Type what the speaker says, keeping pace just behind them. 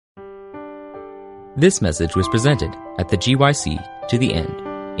This message was presented at the GYC To The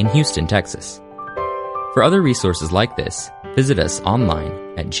End in Houston, Texas. For other resources like this, visit us online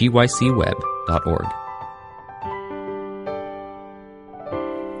at gycweb.org.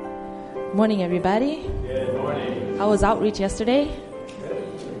 Morning, everybody. Good morning. How was outreach yesterday?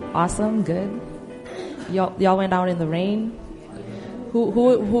 Awesome, good. Y'all went out in the rain.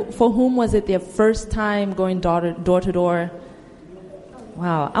 Who for whom was it their first time going door to door?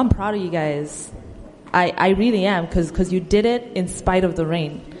 Wow, I'm proud of you guys. I really am, because you did it in spite of the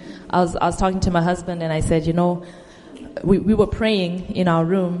rain. I was talking to my husband and I said, you know, we were praying in our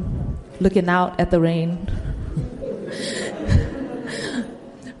room, looking out at the rain.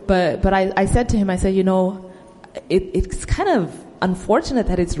 But I said to him, I said, you know, it's kind of unfortunate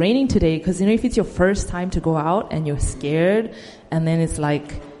that it's raining today, because, you know, if it's your first time to go out and you're scared, and then it's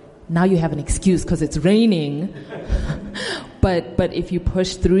like, now you have an excuse because it's raining. But if you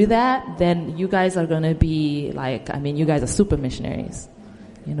push through that, then you guys are going to be like, I mean, you guys are super missionaries.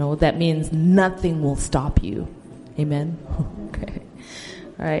 You know, that means nothing will stop you. Amen? Okay.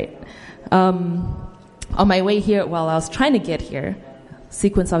 All right. On my way here, while I was trying to get here,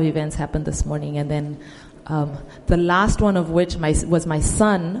 sequence of events happened this morning, and then the last one of which was my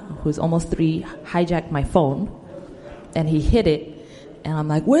son, who's almost 3, hijacked my phone, and he hid it, and I'm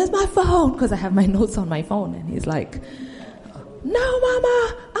like, where's my phone? Because I have my notes on my phone, and he's like, no,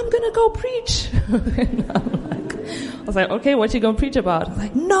 Mama, I'm going to go preach. And I was like, okay, what you going to preach about? He's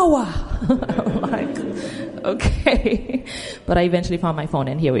like, Noah. I'm like, okay. But I eventually found my phone,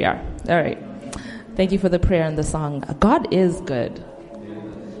 and here we are. All right. Thank you for the prayer and the song. God is good.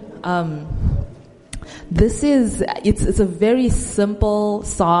 It's a very simple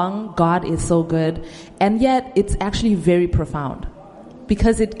song, God is so good, and yet it's actually very profound,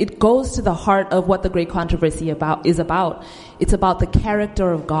 because it goes to the heart of what the great controversy is about. It's about the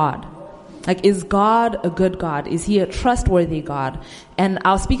character of God. Like, is God a good God? Is he a trustworthy God? And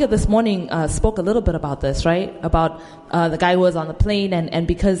our speaker this morning spoke a little bit about this, right? About the guy who was on the plane, and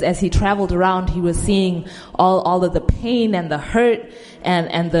because as he traveled around, he was seeing all of the pain and the hurt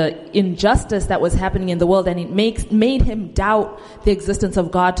and the injustice that was happening in the world, and it made him doubt the existence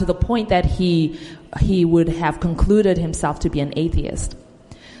of God to the point that he would have concluded himself to be an atheist.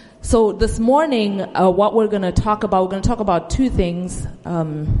 So this morning, what we're going to talk about two things.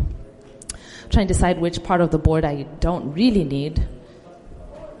 Trying to decide which part of the board I don't really need.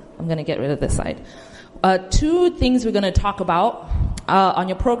 I'm going to get rid of this side. Two things we're going to talk about. On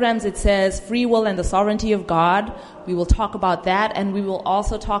your programs, it says free will and the sovereignty of God. We will talk about that, and we will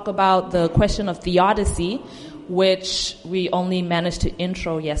also talk about the question of theodicy, which we only managed to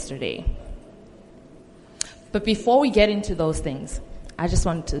intro yesterday. But before we get into those things, I just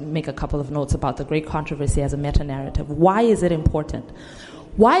wanted to make a couple of notes about the great controversy as a meta-narrative. Why is it important?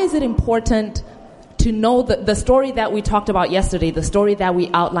 Why is it important to know the story that we talked about yesterday, the story that we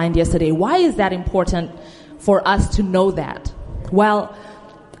outlined yesterday? Why is that important for us to know that? Well,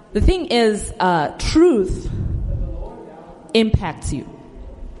 the thing is, truth impacts you.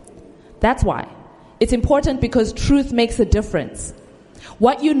 That's why. It's important because truth makes a difference.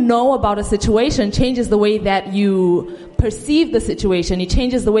 What you know about a situation changes the way that you perceive the situation. It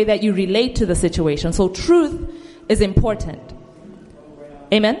changes the way that you relate to the situation. So truth is important.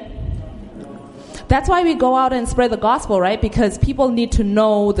 Amen? That's why we go out and spread the gospel, right? Because people need to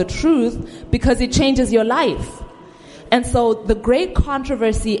know the truth, because it changes your life. And so the great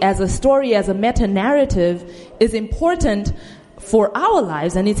controversy as a story, as a meta-narrative, is important for our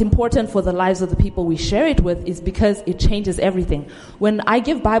lives, and it's important for the lives of the people we share it with, is because it changes everything. When I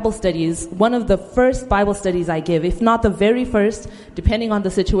give Bible studies, one of the first Bible studies I give, if not the very first, depending on the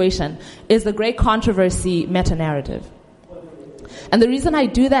situation, is the great controversy meta-narrative. And the reason I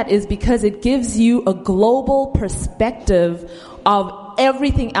do that is because it gives you a global perspective of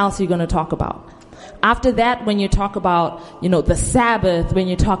everything else you're going to talk about. After that, when you talk about, you know, the Sabbath, when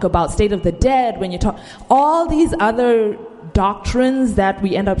you talk about state of the dead, when you talk all these other doctrines that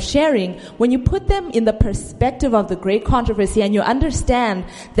we end up sharing, when you put them in the perspective of the great controversy and you understand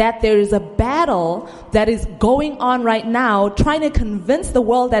that there is a battle that is going on right now trying to convince the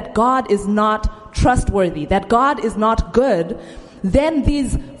world that God is not trustworthy, that God is not good, then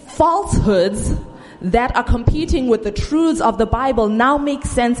these falsehoods that are competing with the truths of the Bible now make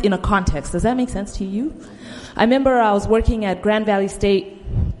sense in a context. Does that make sense to you? I remember I was working at Grand Valley State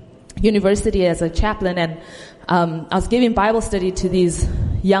University as a chaplain, and I was giving Bible study to these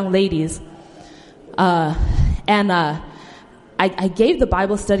young ladies. I gave the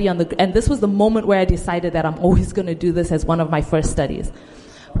Bible study and this was the moment where I decided that I'm always going to do this as one of my first studies.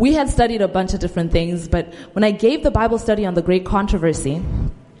 We had studied a bunch of different things, but when I gave the Bible study on the great controversy,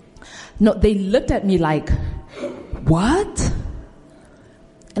 No, they looked at me like, what?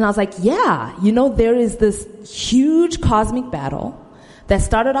 And I was like, yeah, there is this huge cosmic battle that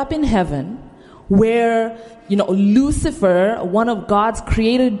started up in heaven where, Lucifer, one of God's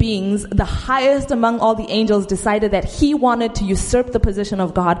created beings, the highest among all the angels, decided that he wanted to usurp the position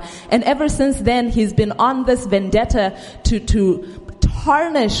of God. And ever since then, he's been on this vendetta to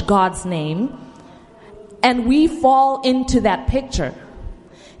tarnish God's name. And we fall into that picture.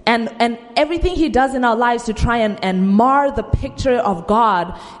 And everything he does in our lives to try and mar the picture of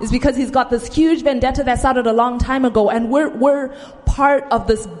God is because he's got this huge vendetta that started a long time ago, and we're part of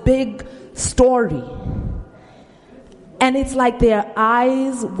this big story. And it's like their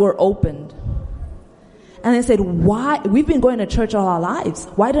eyes were opened. And they said, why? We've been going to church all our lives.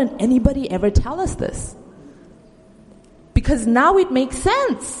 Why didn't anybody ever tell us this? Because now it makes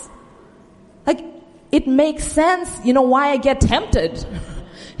sense. Like, it makes sense, why I get tempted.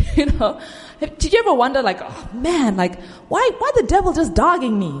 Did you ever wonder, like, oh man, like, why the devil just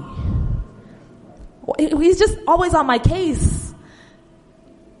dogging me? He's just always on my case.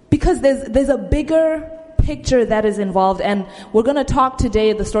 Because there's a bigger picture that is involved, and we're going to talk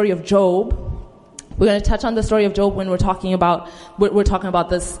today the story of Job. We're going to touch on the story of Job when we're talking about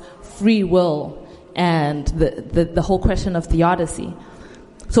this free will and the whole question of theodicy.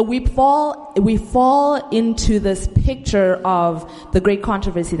 So we fall into this picture of the great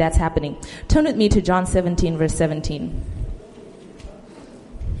controversy that's happening. Turn with me to John 17, verse 17.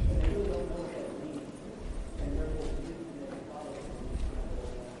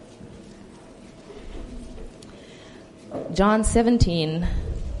 John 17,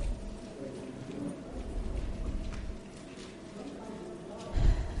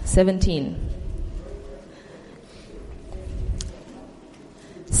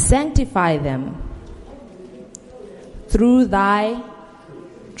 sanctify them through thy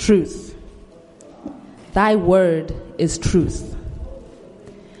truth. Thy word is truth.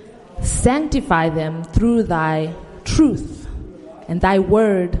 Sanctify them through thy truth. And thy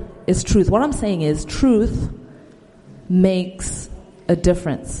word is truth. What I'm saying is truth makes a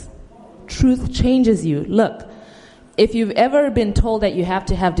difference. Truth changes you. Look, if you've ever been told that you have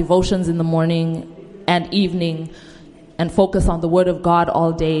to have devotions in the morning and evening and focus on the Word of God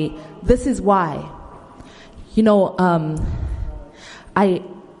all day, this is why. I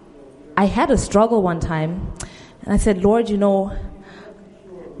had a struggle one time, and I said, Lord,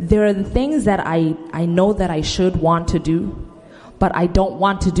 there are the things that I know that I should want to do, but I don't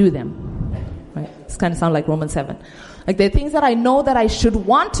want to do them. Right? This kind of sounds like Romans 7. Like, there are things that I know that I should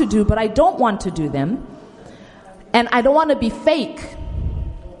want to do, but I don't want to do them. And I don't want to be fake.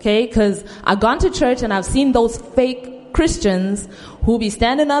 Okay? Because I've gone to church and I've seen those fake Christians who be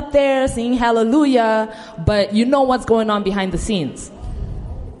standing up there singing hallelujah, but you know what's going on behind the scenes.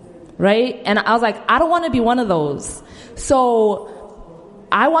 Right? And I was like, I don't want to be one of those. So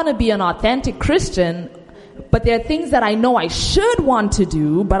I want to be an authentic Christian, but there are things that I know I should want to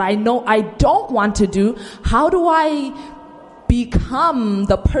do, but I know I don't want to do. How do I become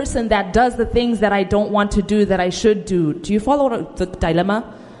the person that does the things that I don't want to do that I should do? Do you follow the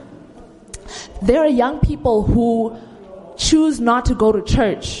dilemma? There are young people who choose not to go to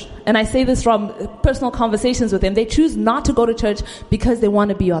church. And I say this from personal conversations with them. They choose not to go to church because they want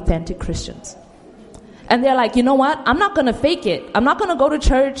to be authentic Christians. And they're like, you know what? I'm not going to fake it. I'm not going to go to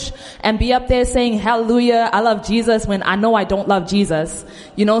church and be up there saying, hallelujah, I love Jesus, when I know I don't love Jesus.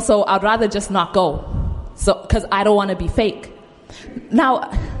 So I'd rather just not go. So, because I don't want to be fake.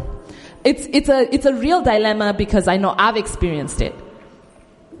 Now, it's a real dilemma because I know I've experienced it.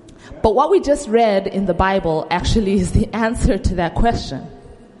 But what we just read in the Bible actually is the answer to that question.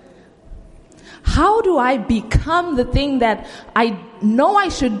 How do I become the thing that I know I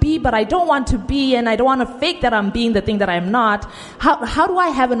should be, but I don't want to be, and I don't want to fake that I'm being the thing that I'm not? How do I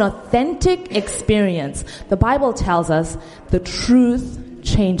have an authentic experience? The Bible tells us the truth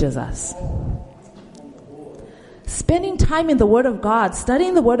changes us. Spending time in the Word of God,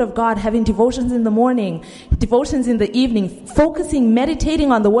 studying the Word of God, having devotions in the morning, devotions in the evening, focusing,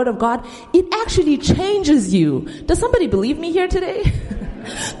 meditating on the Word of God, it actually changes you. Does somebody believe me here today?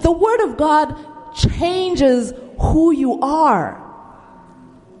 The Word of God changes who you are.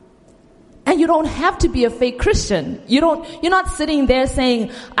 And you don't have to be a fake Christian. You're not sitting there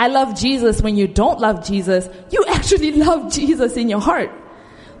saying, I love Jesus, when you don't love Jesus. You actually love Jesus in your heart.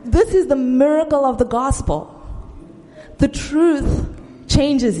 This is the miracle of the gospel. The truth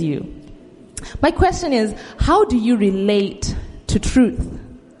changes you. My question is, how do you relate to truth?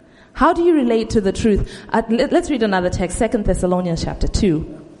 How do you relate to the truth? Let's read another text, 2 Thessalonians chapter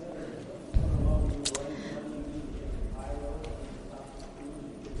 2.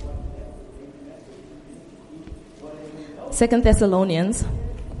 2 Thessalonians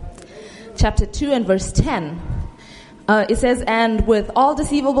chapter 2 and verse 10. It says, and with all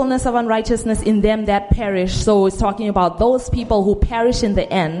deceivableness of unrighteousness in them that perish. So it's talking about those people who perish in the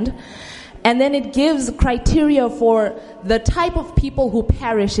end. And then it gives criteria for the type of people who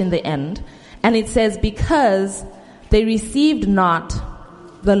perish in the end. And it says, because they received not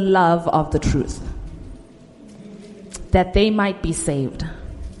the love of the truth, that they might be saved.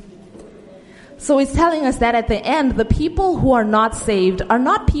 So it's telling us that at the end, the people who are not saved are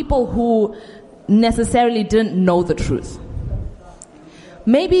not people who necessarily didn't know the truth.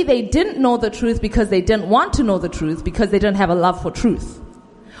 Maybe they didn't know the truth because they didn't want to know the truth, because they didn't have a love for truth.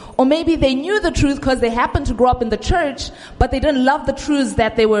 Or maybe they knew the truth because they happened to grow up in the church, but they didn't love the truths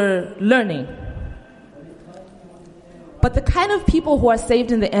that they were learning. But the kind of people who are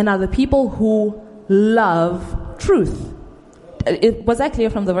saved in the end are the people who love truth. Was that clear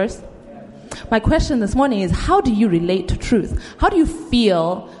from the verse? My question this morning is, how do you relate to truth? How do you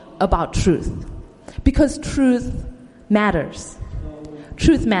feel about truth? Because truth matters.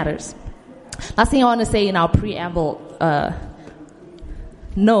 Truth matters. Last thing I want to say in our preamble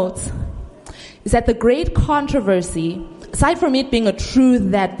notes is that the great controversy, aside from it being a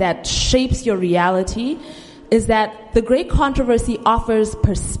truth that shapes your reality, is that the great controversy offers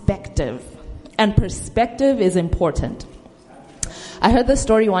perspective. And perspective is important. I heard this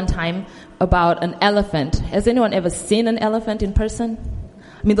story one time about an elephant. Has anyone ever seen an elephant in person?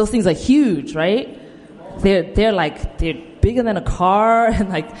 I mean, those things are huge, right? They're bigger than a car,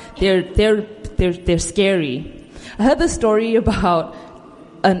 and they're scary. I heard this story about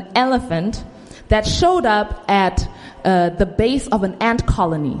an elephant that showed up at the base of an ant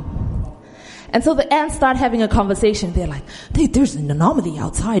colony. And so the ants start having a conversation. They're like, there's an anomaly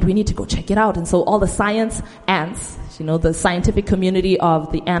outside. We need to go check it out. And so all the science ants, the scientific community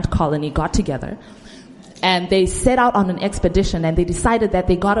of the ant colony got together. And they set out on an expedition, and they decided that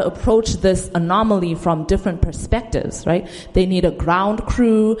they got to approach this anomaly from different perspectives, right? They need a ground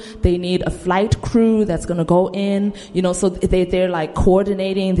crew. They need a flight crew that's going to go in, so they're like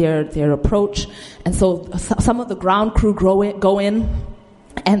coordinating their approach. And so some of the ground crew go in,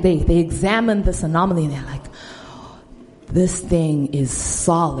 and they examine this anomaly, and they're like, this thing is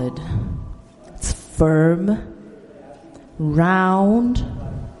solid. It's firm, round.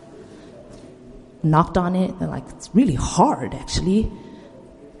 Knocked on it. They're like, it's really hard, actually.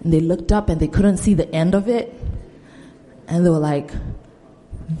 And they looked up and they couldn't see the end of it. And they were like,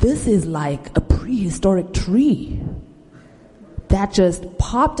 this is like a prehistoric tree that just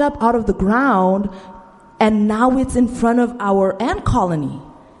popped up out of the ground, and now it's in front of our ant colony.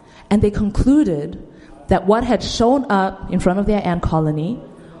 And they concluded that what had shown up in front of their ant colony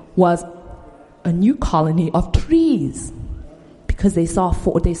was a new colony of trees. Because they saw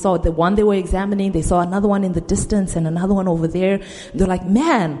the one they were examining, they saw another one in the distance and another one over there. They're like,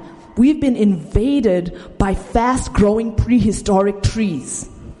 man, we've been invaded by fast-growing prehistoric trees,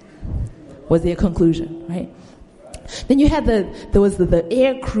 was their conclusion, right? Then you had there was the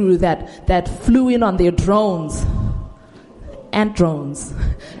air crew that flew in on their drones, ant drones,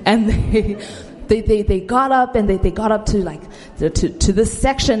 and they got up, and they got up to to this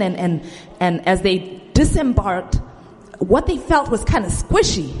section, and as they disembarked, what they felt was kind of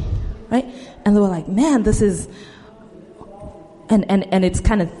squishy, right? And they were like, man, this is, and it's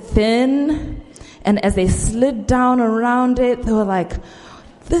kind of thin. And as they slid down around it, they were like,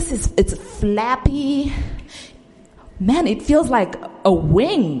 it's flappy. Man, it feels like a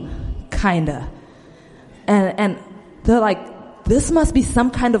wing, kinda. And they're like, this must be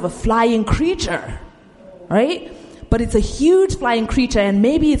some kind of a flying creature, right? But it's a huge flying creature, and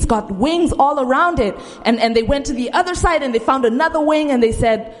maybe it's got wings all around it. And they went to the other side, and they found another wing, and they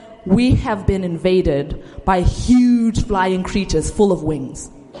said, we have been invaded by huge flying creatures full of wings.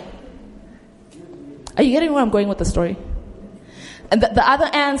 Are you getting where I'm going with the story? And the other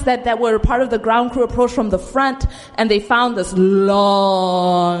ants that were part of the ground crew approached from the front, and they found this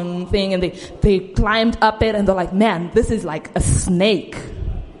long thing, and they climbed up it, and they're like, man, this is like a snake,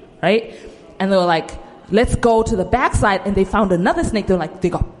 right? And they were like, let's go to the backside, and they found another snake. They're like, they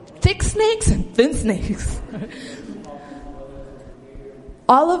got thick snakes and thin snakes.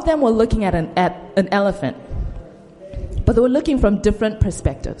 All of them were looking at an elephant, but they were looking from different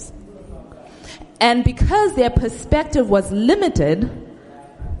perspectives. And because their perspective was limited,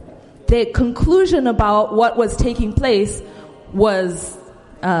 their conclusion about what was taking place was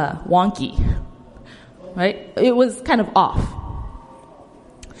wonky, right? It was kind of off.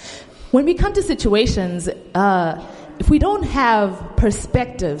 When we come to situations, if we don't have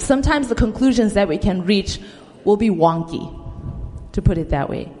perspective, sometimes the conclusions that we can reach will be wonky, to put it that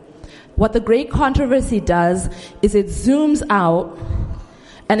way. What the great controversy does is it zooms out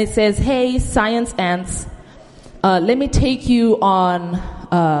and it says, hey, science ants, let me take you on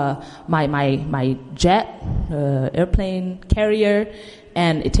my jet, airplane carrier,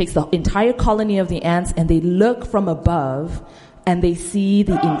 and it takes the entire colony of the ants, and they look from above and they see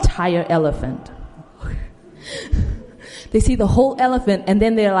the entire elephant. They see the whole elephant, and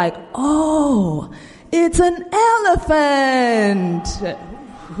then they're like, oh, it's an elephant.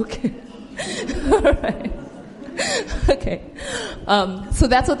 Okay. All right. Okay. So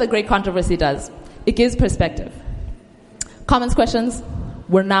that's what the great controversy does. It gives perspective. Comments, questions?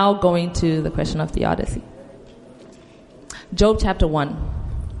 We're now going to the question of theodicy. Job chapter 1.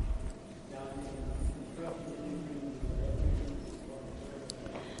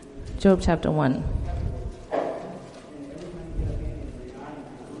 Job chapter 1.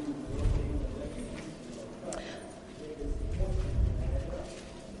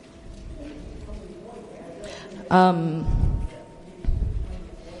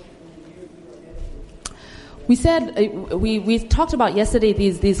 We said we talked about yesterday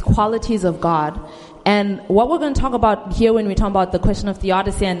these qualities of God, and what we're going to talk about here when we talk about the question of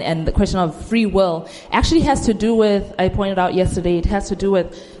theodicy and the question of free will actually has to do with, I pointed out yesterday, it has to do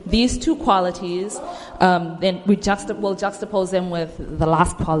with these two qualities. Then we'll juxtapose them with the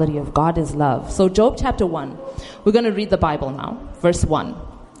last quality of God is love. So Job chapter 1, we're going to read the Bible now, verse 1.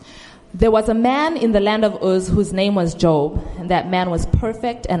 There was a man in the land of Uz whose name was Job, and that man was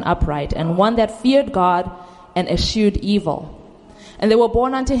perfect and upright, and one that feared God and eschewed evil. And there were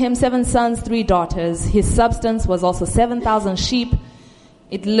born unto him 7 sons, 3 daughters. His substance was also 7,000 sheep.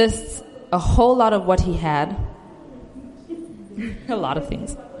 It lists a whole lot of what he had. A lot of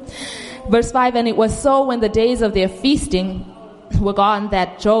things. Verse 5, and it was so when the days of their feasting were gone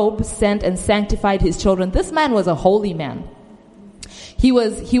that Job sent and sanctified his children. This man was a holy man. He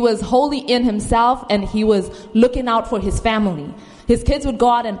was holy in himself, and he was looking out for his family. His kids would go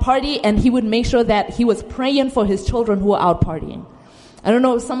out and party, and he would make sure that he was praying for his children who were out partying. I don't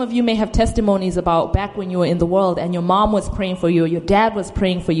know, some of you may have testimonies about back when you were in the world and your mom was praying for you or your dad was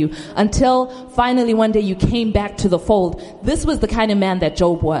praying for you until finally one day you came back to the fold. This was the kind of man that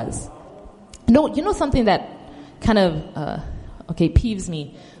Job was. No, you know something that kind of, peeves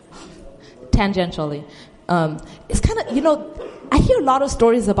me tangentially. It's kind of, I hear a lot of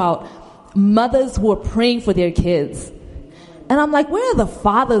stories about mothers who are praying for their kids. And I'm like, where are the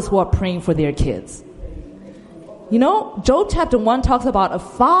fathers who are praying for their kids? You know, Job chapter 1 talks about a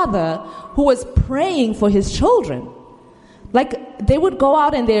father who was praying for his children. Like, they would go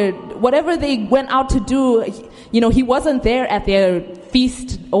out and whatever they went out to do, he wasn't there at their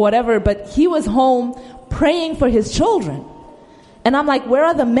feast or whatever, but he was home praying for his children. And I'm like, where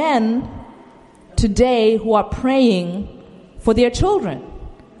are the men today who are praying for their children?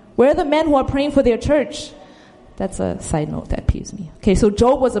 Where are the men who are praying for their church? That's a side note that peeves me. Okay, so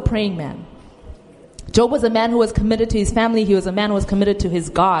Job was a praying man. Job was a man who was committed to his family. He was a man who was committed to his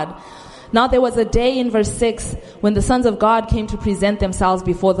God. Now there was a day in verse 6 when the sons of God came to present themselves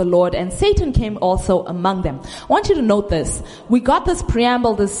before the Lord, and Satan came also among them. I want you to note this. We got this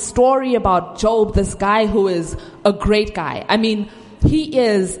preamble, this story about Job, this guy who is a great guy. I mean, he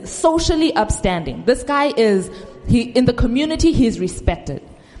is socially upstanding. This guy in the community, he is respected.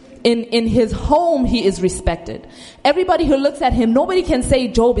 In his home, he is respected. Everybody who looks at him, nobody can say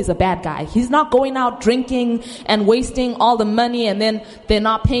Job is a bad guy. He's not going out drinking and wasting all the money, and then they're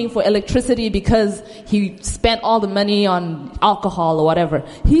not paying for electricity because he spent all the money on alcohol or whatever.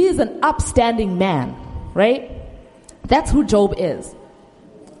 He is an upstanding man, right? That's who Job is.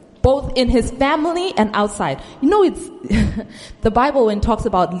 Both in his family and outside. You know, it's the Bible, when it talks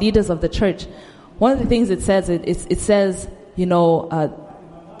about leaders of the church, one of the things it says, it says,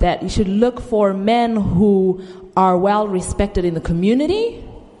 that you should look for men who are well respected in the community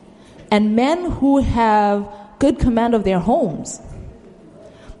and men who have good command of their homes.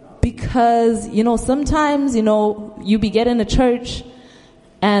 Because, sometimes, you be getting a church,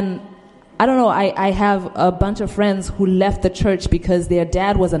 and I don't know, I have a bunch of friends who left the church because their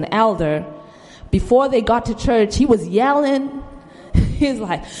dad was an elder. Before they got to church, he was yelling. He's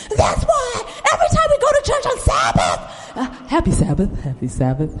like, that's why every time we go to church on Sabbath, happy Sabbath, happy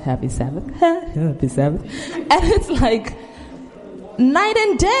Sabbath, happy Sabbath, happy Sabbath. And it's like night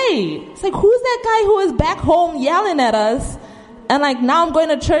and day. It's like, who's that guy who is back home yelling at us? And like, now I'm going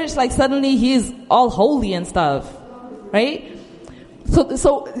to church, like suddenly he's all holy and stuff, right? So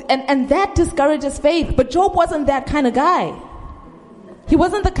that discourages faith. But Job wasn't that kind of guy. He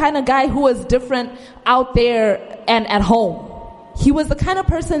wasn't the kind of guy who was different out there and at home. He was the kind of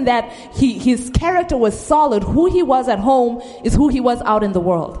person that his character was solid. Who he was at home is who he was out in the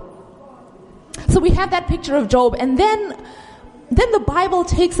world. So we have that picture of Job, and then the Bible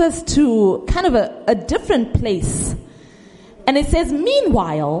takes us to kind of a different place. And it says,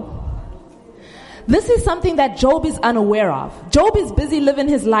 meanwhile, this is something that Job is unaware of. Job is busy living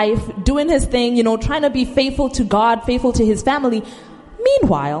his life, doing his thing, trying to be faithful to God, faithful to his family.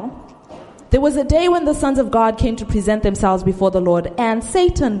 Meanwhile, there was a day when the sons of God came to present themselves before the Lord, and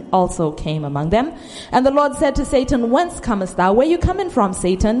Satan also came among them. And the Lord said to Satan, whence comest thou? Where are you coming from,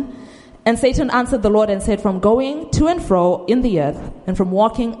 Satan? And Satan answered the Lord and said, from going to and fro in the earth, and from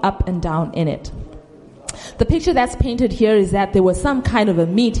walking up and down in it. The picture that's painted here is that there was some kind of a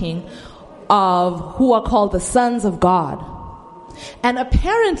meeting of who are called the sons of God. And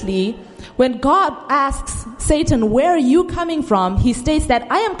apparently, when God asks Satan, where are you coming from? He states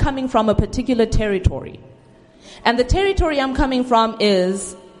that I am coming from a particular territory. And the territory I'm coming from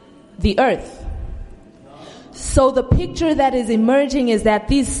is the earth. So the picture that is emerging is that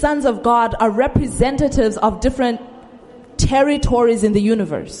these sons of God are representatives of different territories in the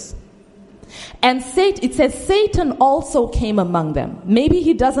universe. And it says Satan also came among them. Maybe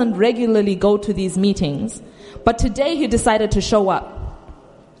he doesn't regularly go to these meetings, but today he decided to show up.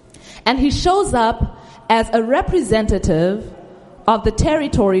 And he shows up as a representative of the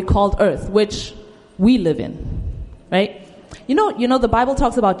territory called Earth, which we live in, right? You know, the Bible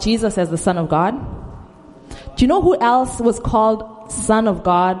talks about Jesus as the Son of God. Do you know who else was called Son of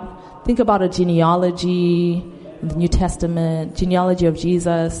God? Think about a genealogy in the New Testament, genealogy of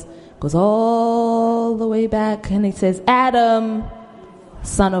Jesus. Goes all the way back, and it says Adam,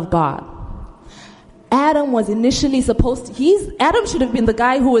 son of God. Adam was initially Adam should have been the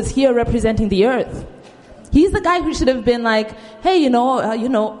guy who was here representing the earth. He's the guy who should have been like, hey,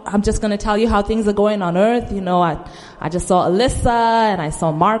 I'm just going to tell you how things are going on earth. I just saw Alyssa and I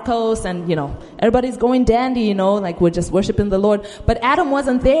saw Marcos, and everybody's going dandy, like we're just worshiping the Lord. But Adam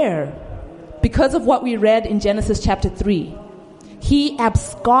wasn't there because of what we read in Genesis chapter 3. He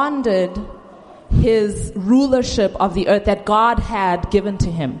absconded his rulership of the earth that God had given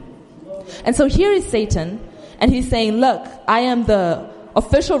to him. And so here is Satan, and he's saying, look, I am the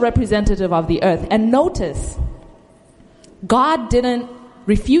official representative of the earth. And notice, God didn't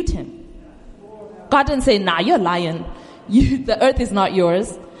refute him. God didn't say, nah, you're lying. The earth is not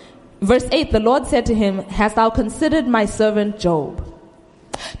yours. Verse 8, the Lord said to him, hast thou considered my servant Job?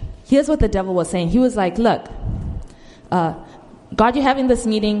 Here's what the devil was saying. He was like, look, God, you're having this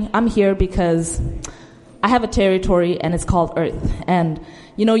meeting. I'm here because I have a territory and it's called Earth. And,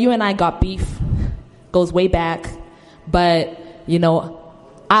 you and I got beef. Goes way back. But,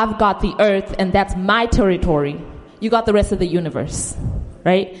 I've got the earth and that's my territory. You got the rest of the universe.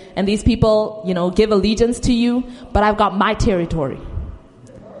 Right? And these people, give allegiance to you, but I've got my territory.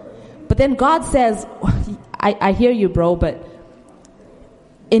 But then God says, I hear you, bro, but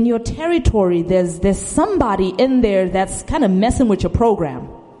in your territory, there's somebody in there that's kind of messing with your program.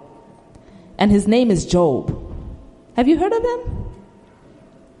 And his name is Job. Have you heard of him?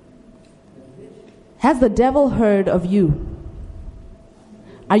 Has the devil heard of you?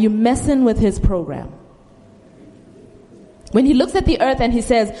 Are you messing with his program? When he looks at the earth and he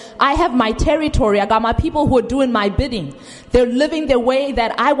says, I have my territory, I got my people who are doing my bidding. They're living the way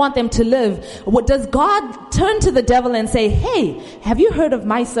that I want them to live. What does God turn to the devil and say, hey, have you heard of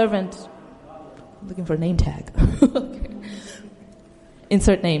my servant? I'm looking for a name tag. Okay.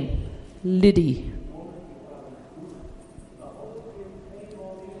 Insert name. Liddy.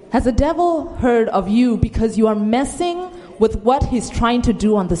 Has the devil heard of you because you are messing with what he's trying to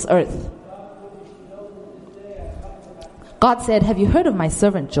do on this earth? God said, have you heard of my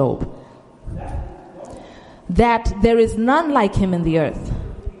servant Job? That there is none like him in the earth.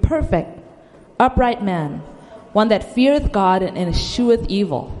 Perfect, upright man, one that feareth God and escheweth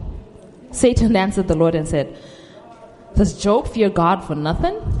evil. Satan answered the Lord and said, does Job fear God for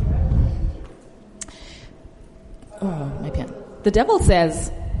nothing? Oh, my pen. The devil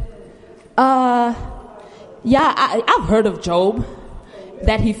says, I've heard of Job,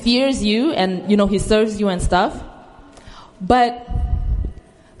 that he fears you and, he serves you and stuff. But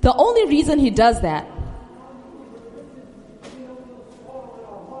the only reason he does that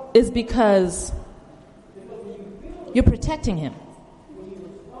is because you're protecting him.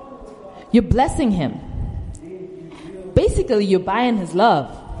 You're blessing him. Basically, you're buying his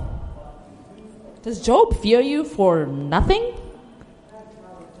love. Does Job fear you for nothing?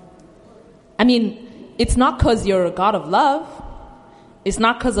 I mean, it's not because you're a God of love. It's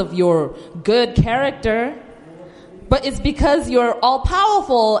not because of your good character. But it's because you're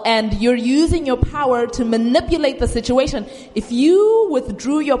all-powerful and you're using your power to manipulate the situation. If you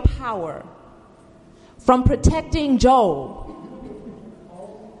withdrew your power from protecting Job,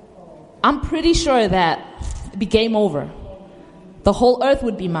 I'm pretty sure that it'd be game over. The whole earth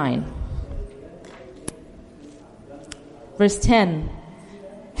would be mine. Verse 10.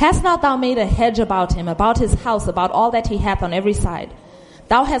 Hast not thou made a hedge about him, about his house, about all that he hath on every side?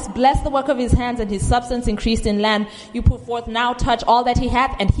 Thou hast blessed the work of his hands, and his substance increased in land. You put forth now, touch all that he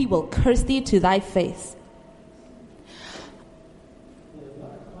hath, and he will curse thee to thy face.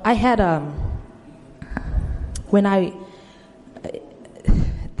 I had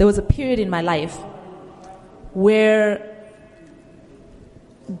there was a period in my life where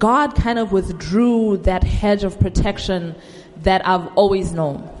God kind of withdrew that hedge of protection that I've always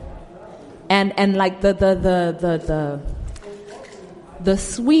known, and like the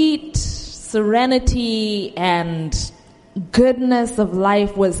sweet serenity and goodness of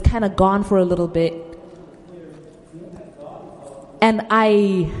life was kind of gone for a little bit. And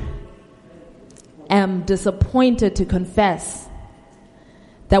I am disappointed to confess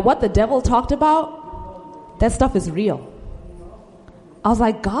that what the devil talked about, that stuff is real. I was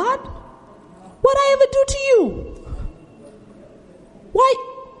like, God, what'd I ever do to you?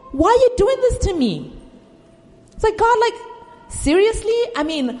 Why are you doing this to me? It's like, God, like, seriously? I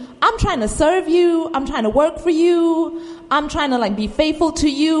mean, I'm trying to serve you. I'm trying to work for you. I'm trying to like be faithful to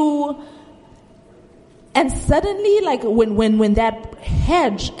you. And suddenly, like when that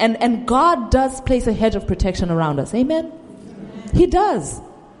hedge, and God does place a hedge of protection around us. Amen? He does.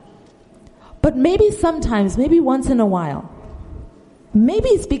 But maybe sometimes, maybe once in a while, maybe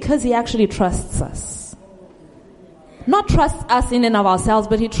it's because he actually trusts us. Not trusts us in and of ourselves,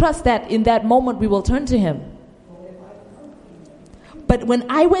 but he trusts that in that moment we will turn to him. But when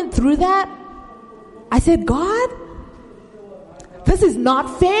I went through that, I said, God, this is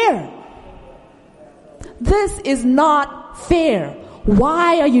not fair. This is not fair.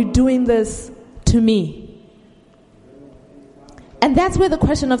 Why are you doing this to me? And that's where the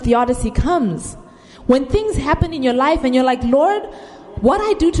question of theodicy comes. When things happen in your life and you're like, Lord, what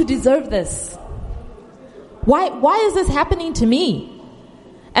I do to deserve this? Why is this happening to me?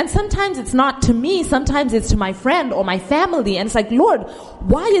 And sometimes it's not to me, sometimes it's to my friend or my family. And it's like, Lord,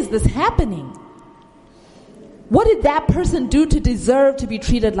 why is this happening? What did that person do to deserve to be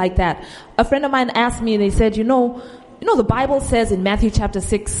treated like that? A friend of mine asked me, they said, you know, the Bible says in Matthew chapter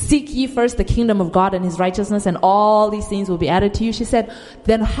 6, seek ye first the kingdom of God and his righteousness, and all these things will be added to you. She said,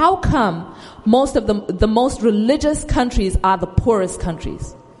 then how come most of the most religious countries are the poorest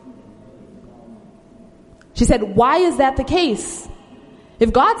countries? She said, why is that the case?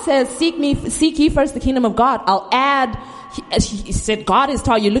 If God says, seek ye first the kingdom of God, I'll add. He said, God is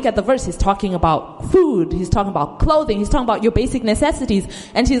talking, you look at the verse, he's talking about food, he's talking about clothing, he's talking about your basic necessities.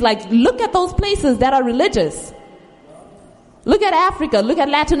 And she's like, look at those places that are religious. Look at Africa, look at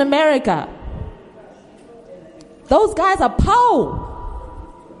Latin America. Those guys are poor.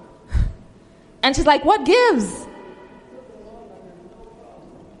 And she's like, what gives?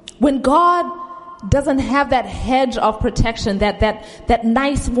 When God doesn't have that hedge of protection, that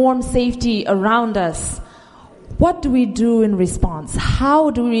nice warm safety around us, what do we do in response?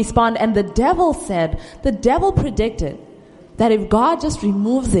 How do we respond? And the devil predicted that if God just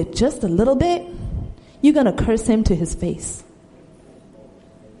removes it just a little bit, you're going to curse him to his face.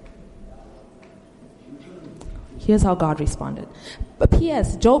 Here's how God responded. But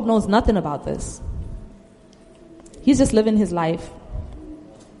P.S., Job knows nothing about this. He's just living his life.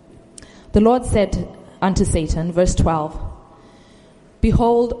 The Lord said unto Satan, verse 12,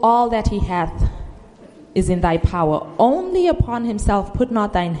 behold, all that he hath is in thy power. Only upon himself put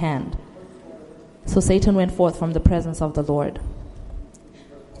not thine hand. So Satan went forth from the presence of the Lord.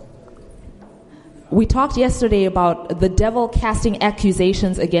 We talked yesterday about the devil casting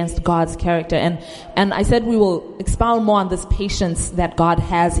accusations against God's character, and I said we will expound more on this patience that God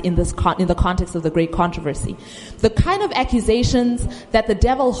has in the context of the great controversy. The kind of accusations that the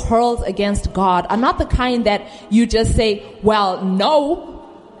devil hurls against God are not the kind that you just say, well, no,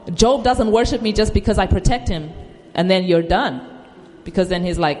 Job doesn't worship me just because I protect him, and then you're done. Because then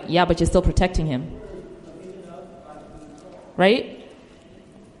he's like, yeah, but you're still protecting him. Right?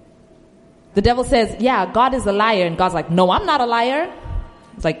 The devil says, yeah, God is a liar. And God's like, no, I'm not a liar.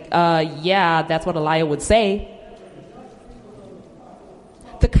 It's like, yeah, that's what a liar would say.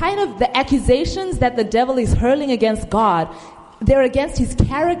 The accusations that the devil is hurling against God, they're against his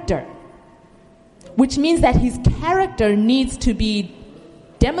character. Which means that his character needs to be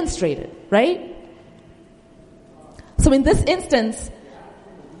demonstrated, right? So in this instance,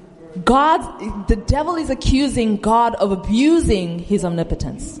 the devil is accusing God of abusing his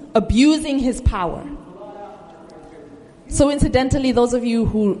omnipotence, abusing his power. So incidentally, those of you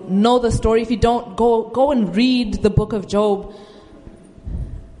who know the story, if you don't, go and read the book of Job.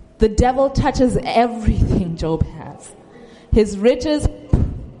 The devil touches everything Job has. His riches,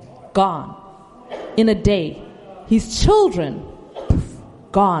 gone in a day. His children,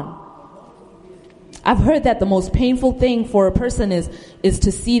 gone. I've heard that the most painful thing for a person is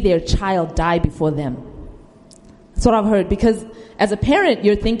to see their child die before them. That's what I've heard. Because as a parent,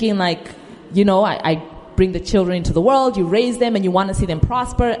 you're thinking like, I bring the children into the world, you raise them, and you want to see them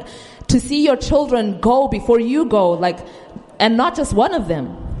prosper. To see your children go before you go, and not just one of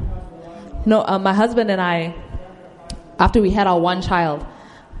them. My husband and I, after we had our one child,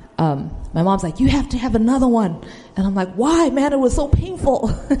 my mom's like, you have to have another one. And I'm like, why, man? It was so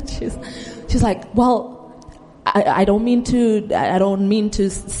painful. She's like, well, I don't mean to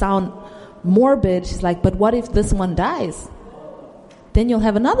sound morbid. She's like, but what if this one dies? Then you'll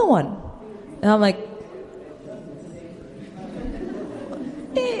have another one. And I'm like,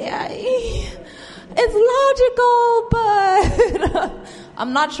 it's logical, but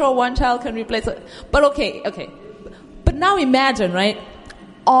I'm not sure one child can replace it. But okay. But now imagine, right?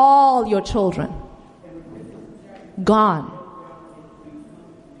 All your children gone.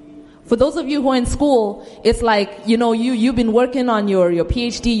 For those of you who are in school, it's like, you've been working on your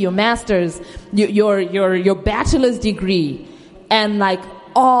PhD, your master's, your bachelor's degree, and like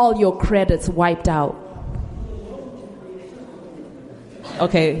all your credits wiped out.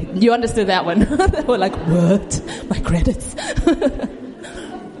 Okay, you understood that one. They were like, what? My credits?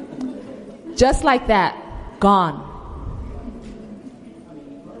 Just like that, gone.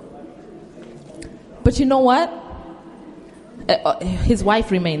 But you know what? His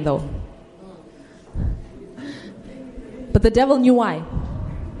wife remained though. But the devil knew why.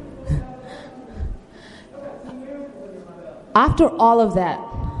 After all of that,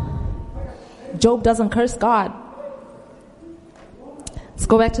 Job doesn't curse God. Let's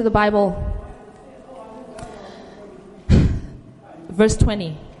go back to the Bible. Verse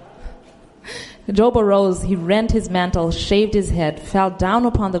 20. Job arose, he rent his mantle, shaved his head, fell down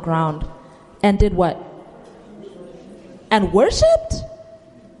upon the ground, and did what? And worshipped?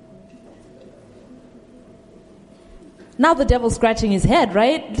 Now the devil's scratching his head,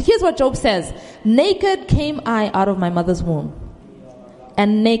 right? Here's what Job says. Naked came I out of my mother's womb,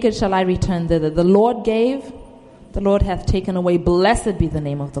 and naked shall I return thither. The Lord gave, the Lord hath taken away. Blessed be the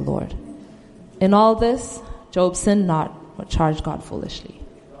name of the Lord. In all this, Job sinned not, or charged God foolishly.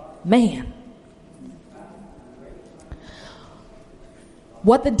 Man.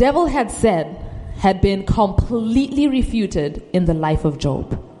 What the devil had said had been completely refuted in the life of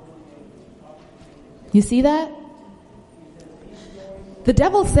Job. You see that? The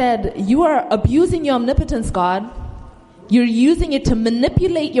devil said, you are abusing your omnipotence, God. You're using it to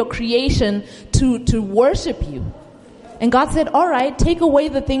manipulate your creation to worship you. And God said, all right, take away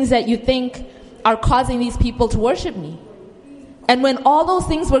the things that you think are causing these people to worship me. And when all those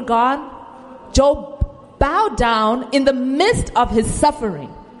things were gone, Job bowed down in the midst of his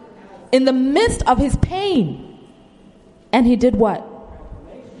suffering, in the midst of his pain. And he did what?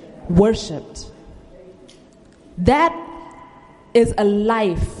 Worshipped. That is a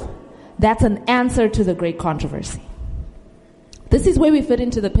life. That's an answer to the great controversy. This is where we fit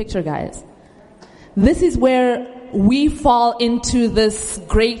into the picture, guys. This is where we fall into this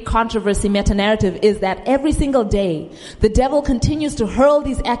great controversy meta-narrative, is that every single day, the devil continues to hurl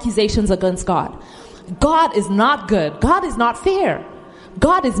these accusations against God. God is not good. God is not fair.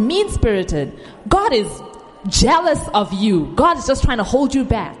 God is mean-spirited. God is jealous of you. God is just trying to hold you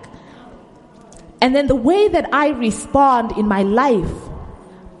back. And then the way that I respond in my life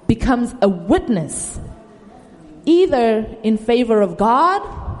becomes a witness, either in favor of God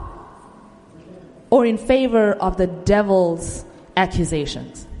or in favor of the devil's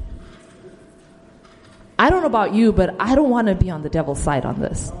accusations. I don't know about you, but I don't want to be on the devil's side on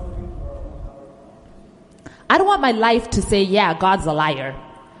this. I don't want my life to say, yeah, God's a liar.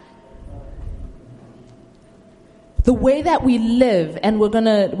 The way that we live, and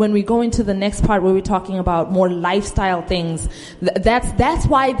when we go into the next part where we're talking about more lifestyle things, that's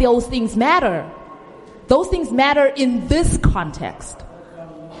why those things matter. Those things matter in this context.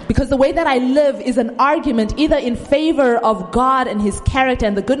 Because the way that I live is an argument either in favor of God and his character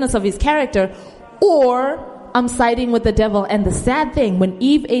and the goodness of his character, or I'm siding with the devil. And the sad thing, when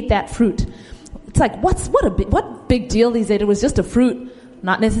Eve ate that fruit, it's like, what big deal these days? It was just a fruit,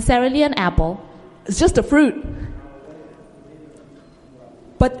 not necessarily an apple. It's just a fruit.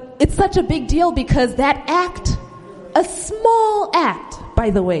 But it's such a big deal because that act, a small act,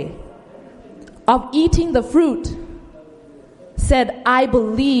 by the way, of eating the fruit, said, I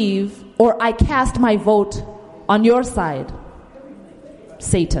believe, or I cast my vote on your side,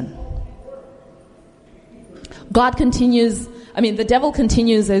 Satan. God continues, the devil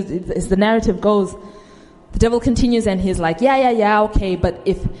continues as the narrative goes. The devil continues and he's like, yeah, okay, but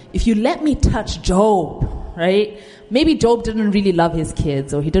if you let me touch Job, right? Maybe Job didn't really love his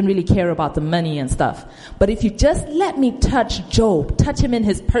kids or he didn't really care about the money and stuff. But if you just let me touch Job, touch him in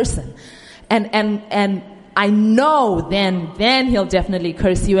his person, and I know then he'll definitely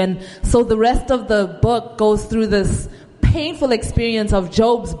curse you. And so the rest of the book goes through this painful experience of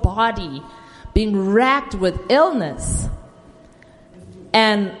Job's body being racked with illness.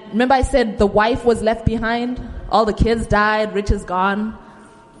 And remember I said the wife was left behind? All the kids died, riches gone.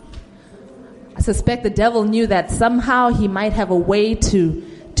 I suspect the devil knew that somehow he might have a way to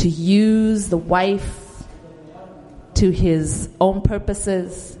use the wife to his own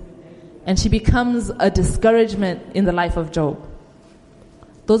purposes. And she becomes a discouragement in the life of Job.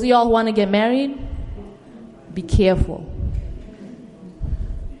 Those of y'all who want to get married, be careful.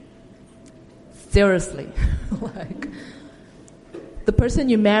 Seriously. The person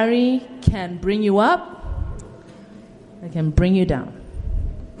you marry can bring you up, it can bring you down.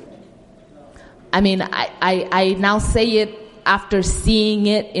 I now say it after seeing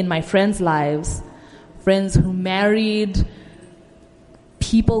it in my friends' lives. Friends who married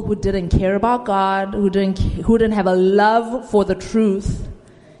people who didn't care about God, who didn't have a love for the truth,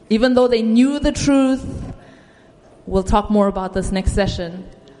 even though they knew the truth. We'll talk more about this next session.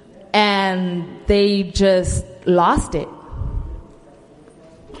 And they just lost it.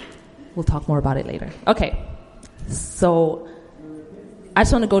 We'll talk more about it later. Okay. So I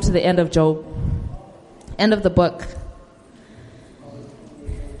just want to go to the end of Job. End of the book.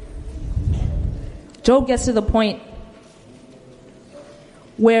 Job gets to the point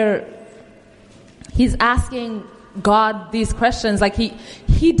where he's asking God these questions. Like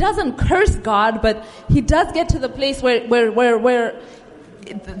he doesn't curse God, but he does get to the place where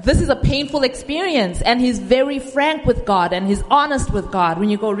this is a painful experience, and he's very frank with God and he's honest with God. When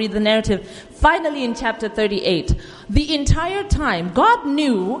you go read the narrative, finally in chapter 38, the entire time God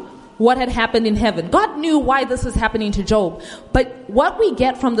knew what had happened in heaven. God knew why this was happening to Job. But what we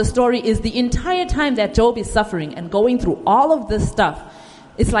get from the story is the entire time that Job is suffering and going through all of this stuff,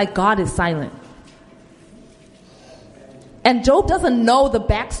 it's like God is silent. And Job doesn't know the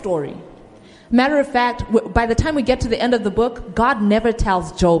backstory. Matter of fact, by the time we get to the end of the book, God never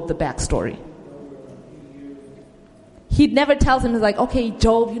tells Job the backstory. He never tells him, he's like, okay,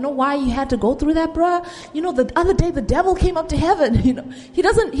 Job, you know why you had to go through that, bruh? You know, the other day the devil came up to heaven. You know, he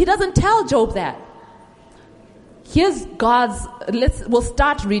doesn't tell Job that. Here's we'll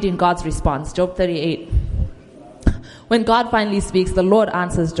start reading God's response, Job 38. When God finally speaks, the Lord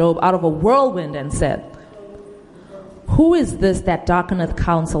answers Job out of a whirlwind and said, who is this that darkeneth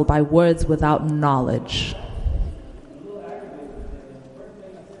counsel by words without knowledge?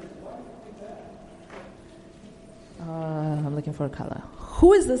 I'm looking for a color.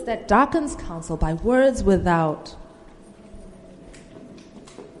 Who is this that darkens counsel by words without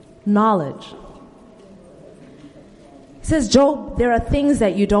knowledge? He says, Job, there are things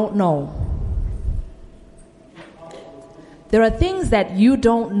that you don't know. There are things that you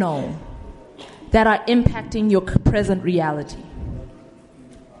don't know that are impacting your present reality.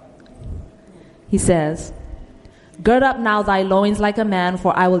 He says, gird up now thy loins like a man,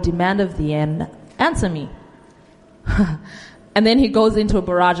 for I will demand of thee, and answer me. And then he goes into a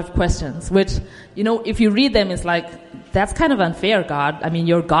barrage of questions, which, you know, if you read them, it's like, that's kind of unfair, God. I mean,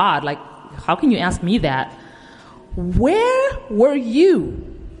 you're God. Like, how can you ask me that? Where were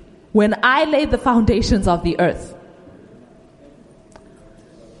you when I laid the foundations of the earth?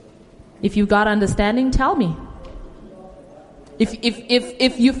 If you've got understanding, tell me.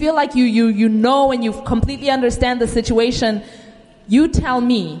 If you feel like you know and you completely understand the situation, you tell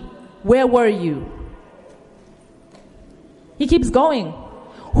me, where were you? He keeps going.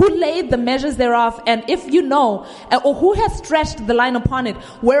 Who laid the measures thereof? And if you know, or who has stretched the line upon it,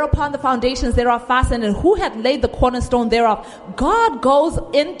 whereupon the foundations thereof fastened, and who had laid the cornerstone thereof? God goes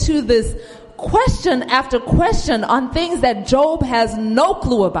into this question after question on things that Job has no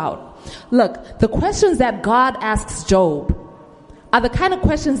clue about. Look, the questions that God asks Job are the kind of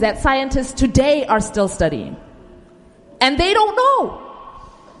questions that scientists today are still studying. And they don't know.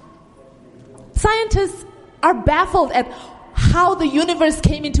 Scientists are baffled at how the universe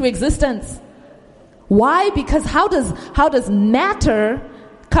came into existence. Why? Because how does matter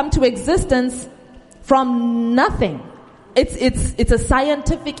come to existence from nothing? It's a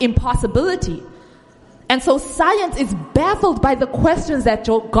scientific impossibility. And so science is baffled by the questions that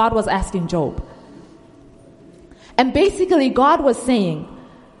God was asking Job. And basically God was saying,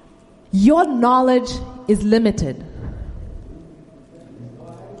 your knowledge is limited.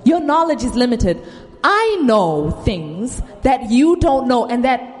 Your knowledge is limited. I know things that you don't know and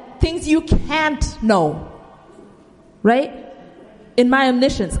that things you can't know. Right? In my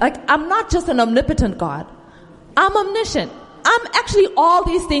omniscience. Like, I'm not just an omnipotent God. I'm omniscient. I'm actually all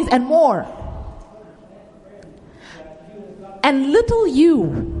these things and more. And little you,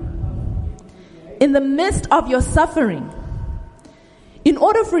 in the midst of your suffering, in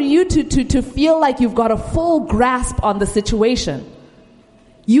order for you to feel like you've got a full grasp on the situation,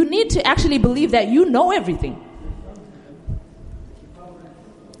 you need to actually believe that you know everything.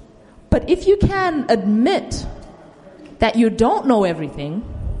 But if you can admit that you don't know everything,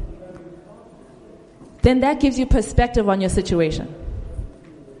 then that gives you perspective on your situation.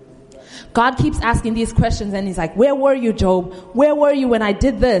 God keeps asking these questions and he's like, where were you, Job? Where were you when I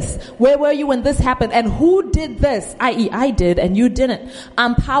did this? Where were you when this happened? And who did this? I.e., I did and you didn't.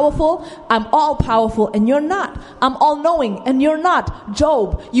 I'm powerful, I'm all powerful and you're not. I'm all knowing and you're not.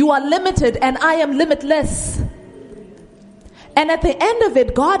 Job, you are limited and I am limitless. And at the end of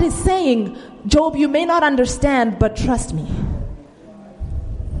it, God is saying, Job, you may not understand, but trust me.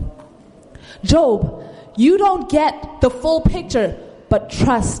 Job, you don't get the full picture, but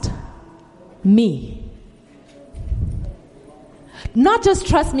trust me. Not just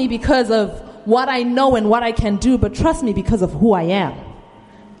trust me because of what I know and what I can do, but trust me because of who I am.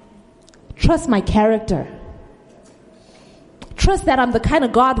 Trust my character. Trust that I'm the kind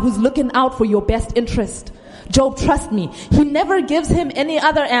of God who's looking out for your best interest. Job, trust me. He never gives him any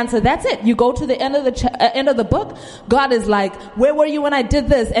other answer. That's it. You go to the end of the end of the book. God is like, where were you when I did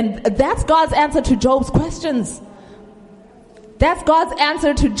this? And that's God's answer to Job's questions. That's God's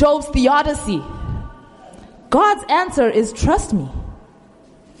answer to Job's theodicy. God's answer is trust me.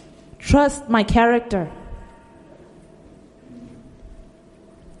 Trust my character.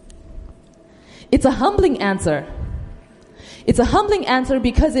 It's a humbling answer. It's a humbling answer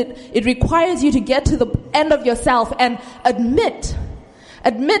because it requires you to get to the end of yourself and admit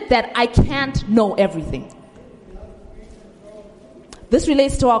that I can't know everything. This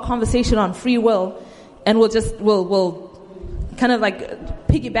relates to our conversation on free will, and we'll kind of like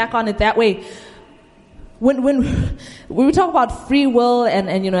piggyback on it that way. When we talk about free will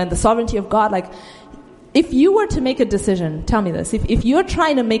and the sovereignty of God, like, if you were to make a decision, tell me this, if you're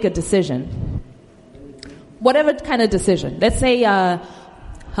trying to make a decision, whatever kind of decision. Let's say,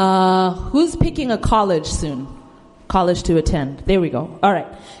 who's picking a college soon? College to attend. There we go. All right.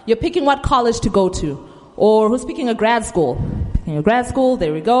 You're picking what college to go to. Or who's picking a grad school? Picking a grad school.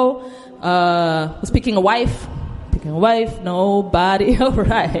 There we go. Who's picking a wife? Picking a wife. Nobody. All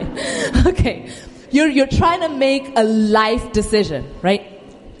right. Okay. You're trying to make a life decision, right?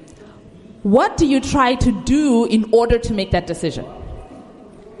 What do you try to do in order to make that decision?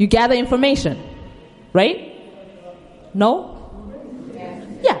 You gather information, right? No?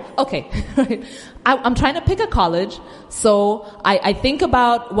 Yeah, okay. I'm trying to pick a college, so I think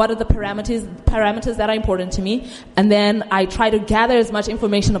about what are the parameters that are important to me, and then I try to gather as much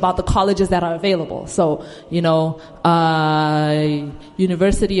information about the colleges that are available. So,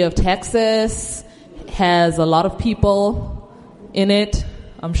 University of Texas has a lot of people in it,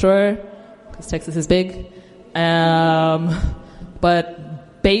 I'm sure, because Texas is big.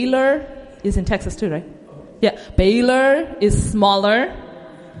 But Baylor is in Texas too, right? Yeah, Baylor is smaller,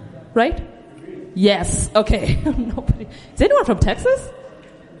 right? Yes, okay. Nobody. Is anyone from Texas?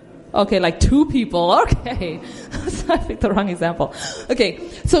 Okay, like 2 people. Okay. I picked the wrong example. Okay,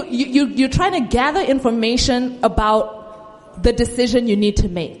 so you're trying to gather information about the decision you need to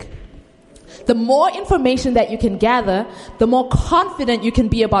make. The more information that you can gather, the more confident you can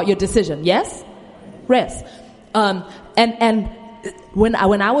be about your decision. Yes? Yes. And when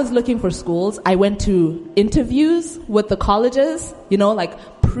I was looking for schools, I went to interviews with the colleges, like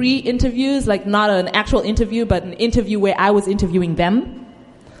pre-interviews, like not an actual interview, but an interview where I was interviewing them.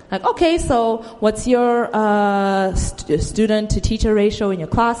 Like, okay, so what's your student to teacher ratio in your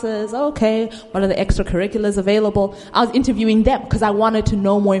classes? Okay, what are the extracurriculars available? I was interviewing them because I wanted to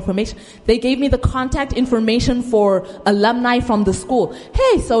know more information. They gave me the contact information for alumni from the school.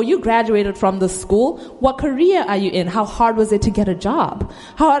 Hey, so you graduated from the school. What career are you in? How hard was it to get a job?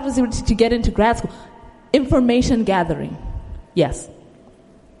 How hard was it to get into grad school? Information gathering. Yes.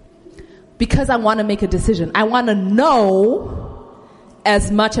 Because I want to make a decision. I want to know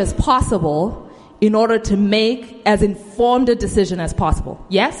as much as possible in order to make as informed a decision as possible.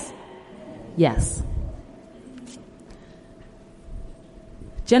 Yes? Yes.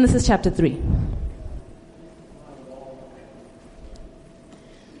 Genesis chapter 3.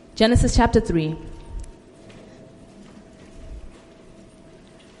 Genesis chapter 3.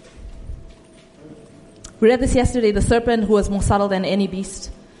 We read this yesterday, the serpent who was more subtle than any beast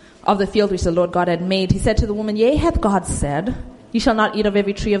of the field which the Lord God had made. He said to the woman, yea, hath God said, you shall not eat of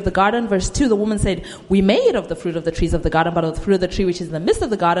every tree of the garden. Verse 2, the woman said, we may eat of the fruit of the trees of the garden, but of the fruit of the tree which is in the midst of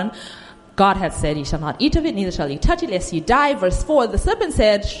the garden, God hath said, ye shall not eat of it, neither shall ye touch it, lest ye die. Verse 4, the serpent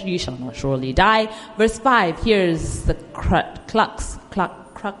said, ye shall not surely die. Verse 5, here's the crux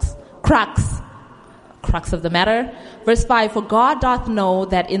of the matter. Verse 5, for God doth know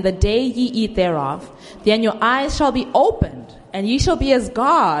that in the day ye eat thereof, then your eyes shall be opened, and ye shall be as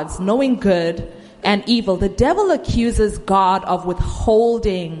gods, knowing good and evil. The devil accuses God of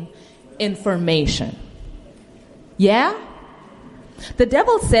withholding information. Yeah? The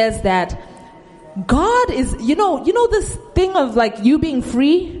devil says that God is, you know this thing of like you being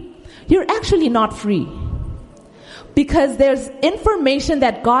free? You're actually not free. Because there's information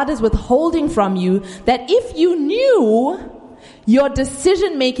that God is withholding from you that if you knew, your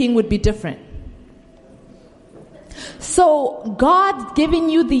decision making would be different. So God's giving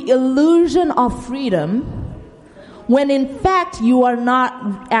you the illusion of freedom when in fact you are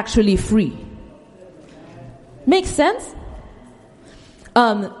not actually free. Makes sense?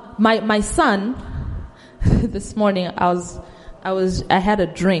 My son, this morning I had a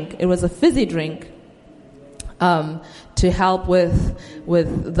drink. It was a fizzy drink, to help with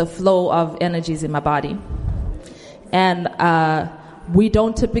the flow of energies in my body. And, we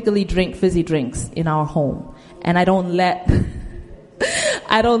don't typically drink fizzy drinks in our home. And I don't let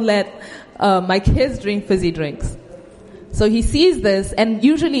my kids drink fizzy drinks. So he sees this, and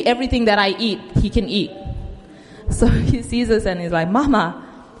usually everything that I eat, he can eat. So he sees this and he's like, Mama,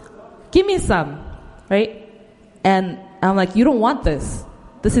 give me some, right? And I'm like, you don't want this.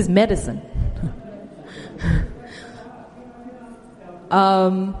 This is medicine.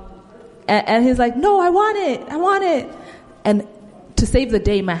 And he's like, no, I want it. And to save the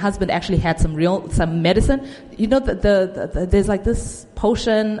day, my husband actually had some medicine. You know, there's like this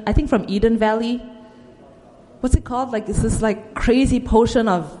potion, I think from Eden Valley. What's it called? Like, it's this like crazy potion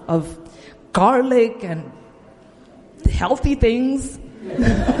of garlic and healthy things.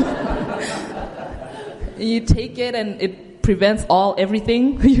 You take it and it prevents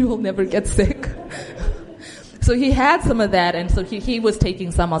everything. You will never get sick. So he had some of that, and so he was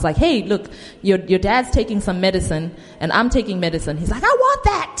taking some. I was like, hey, look, your dad's taking some medicine, and I'm taking medicine. He's like, I want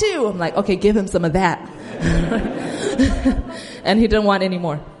that too. I'm like, okay, give him some of that. And he didn't want any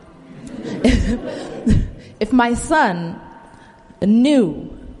more. If my son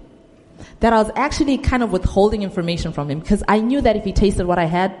knew that I was actually kind of withholding information from him, because I knew that if he tasted what I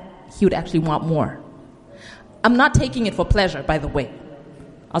had, he would actually want more. I'm not taking it for pleasure, by the way.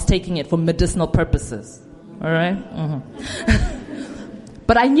 I was taking it for medicinal purposes. All right? Mm-hmm.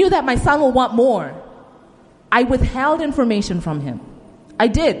 But I knew that my son will want more. I withheld information from him. I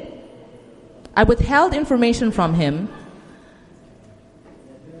did. I withheld information from him.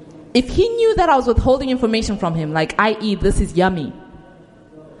 If he knew that I was withholding information from him, like, i.e., this is yummy,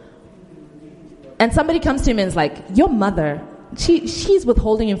 and somebody comes to him and is like, your mother, she's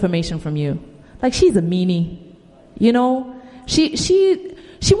withholding information from you. Like, she's a meanie. You know? She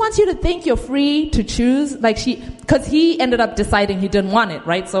wants you to think you're free to choose. Like, because he ended up deciding he didn't want it,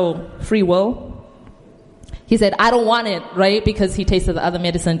 right? So, free will. He said, I don't want it, right? Because he tasted the other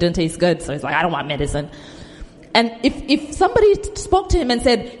medicine, didn't taste good. So he's like, I don't want medicine. And if somebody spoke to him and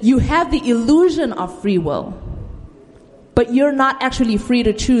said, you have the illusion of free will, but you're not actually free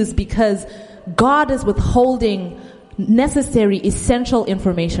to choose because God is withholding necessary, essential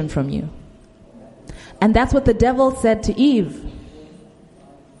information from you. And that's what the devil said to Eve.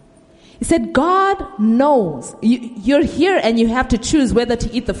 He said, God knows. You're here and you have to choose whether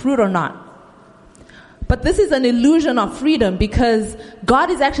to eat the fruit or not. But this is an illusion of freedom because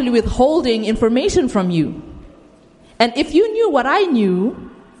God is actually withholding information from you. And if you knew what I knew,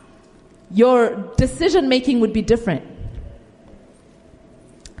 your decision making would be different.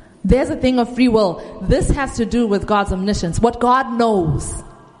 There's a thing of free will. This has to do with God's omniscience, what God knows.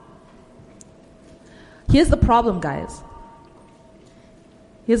 Here's the problem, guys.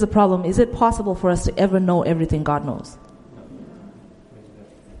 Here's the problem. Is it possible for us to ever know everything God knows?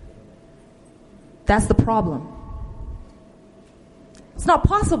 That's the problem. It's not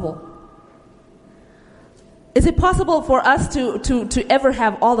possible. Is it possible for us to ever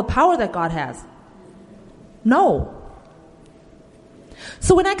have all the power that God has? No.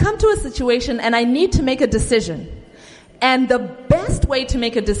 So when I come to a situation and I need to make a decision, and the best way to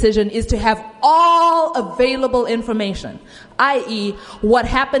make a decision is to have all available information, i.e., what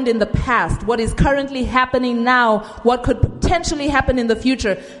happened in the past, what is currently happening now, what could potentially happen in the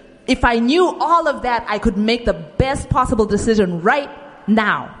future. If I knew all of that, I could make the best possible decision right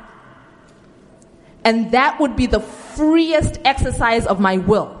now. And that would be the freest exercise of my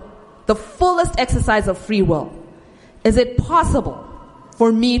will. the fullest exercise of free will. Is it possible for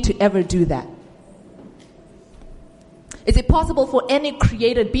me to ever do that? Is it possible for any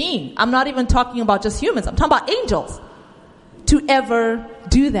created being? I'm not even talking about just humans. I'm talking about angels to ever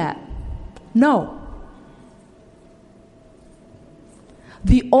do that. No.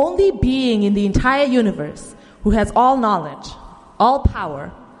 The only being in the entire universe who has all knowledge, all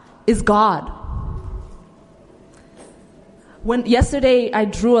power, is God. Yesterday I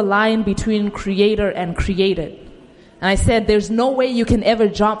drew a line between creator and created. And I said there's no way you can ever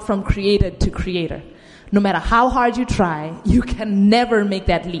jump from created to creator. No matter how hard you try, you can never make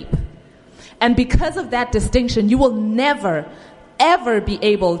that leap. And because of that distinction, you will never, ever be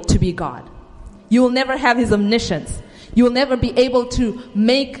able to be God. You will never have his omniscience. You will never be able to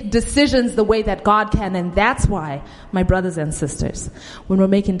make decisions the way that God can. And that's why, my brothers and sisters, when we're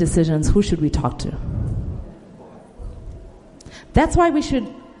making decisions, who should we talk to? That's why we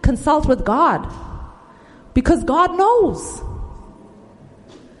should consult with God. Because God knows.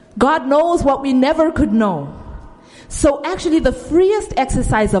 God knows what we never could know. So actually the freest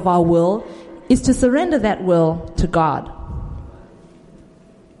exercise of our will is to surrender that will to God.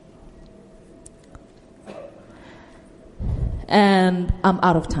 And I'm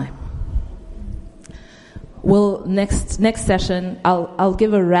out of time. Well, next session, I'll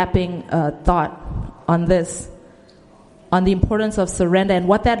give a wrapping thought on this, on the importance of surrender and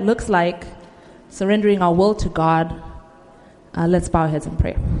what that looks like, surrendering our will to God. Let's bow our heads and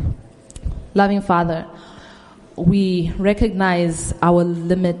pray. Loving Father, we recognize our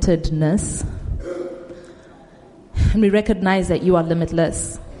limitedness, and we recognize that you are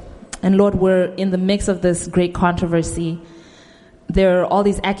limitless. And Lord, we're in the midst of this great controversy. There are all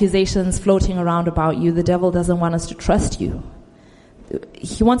these accusations floating around about you. The devil doesn't want us to trust you.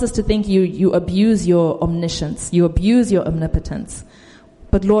 He wants us to think you abuse your omniscience, you abuse your omnipotence.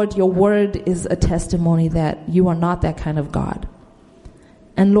 But Lord, your word is a testimony that you are not that kind of God.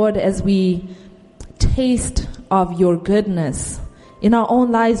 And Lord, as we taste of your goodness in our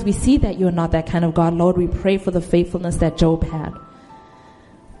own lives, we see that you're not that kind of God. Lord, we pray for the faithfulness that Job had.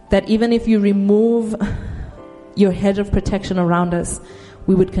 That even if you remove your hedge of protection around us,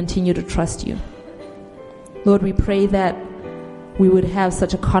 we would continue to trust you. Lord, we pray that we would have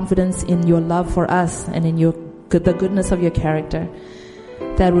such a confidence in your love for us and in the goodness of your character,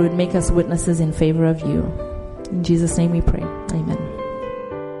 that would make us witnesses in favor of you. In Jesus' name we pray. Amen.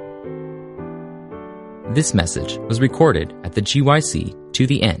 This message was recorded at the GYC To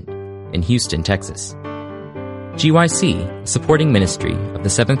The End in Houston, Texas. GYC, a supporting ministry of the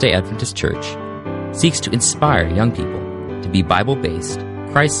Seventh-day Adventist Church, seeks to inspire young people to be Bible-based,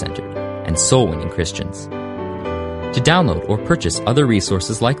 Christ-centered, and soul-winning Christians. To download or purchase other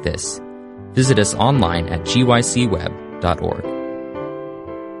resources like this, visit us online at gycweb.org.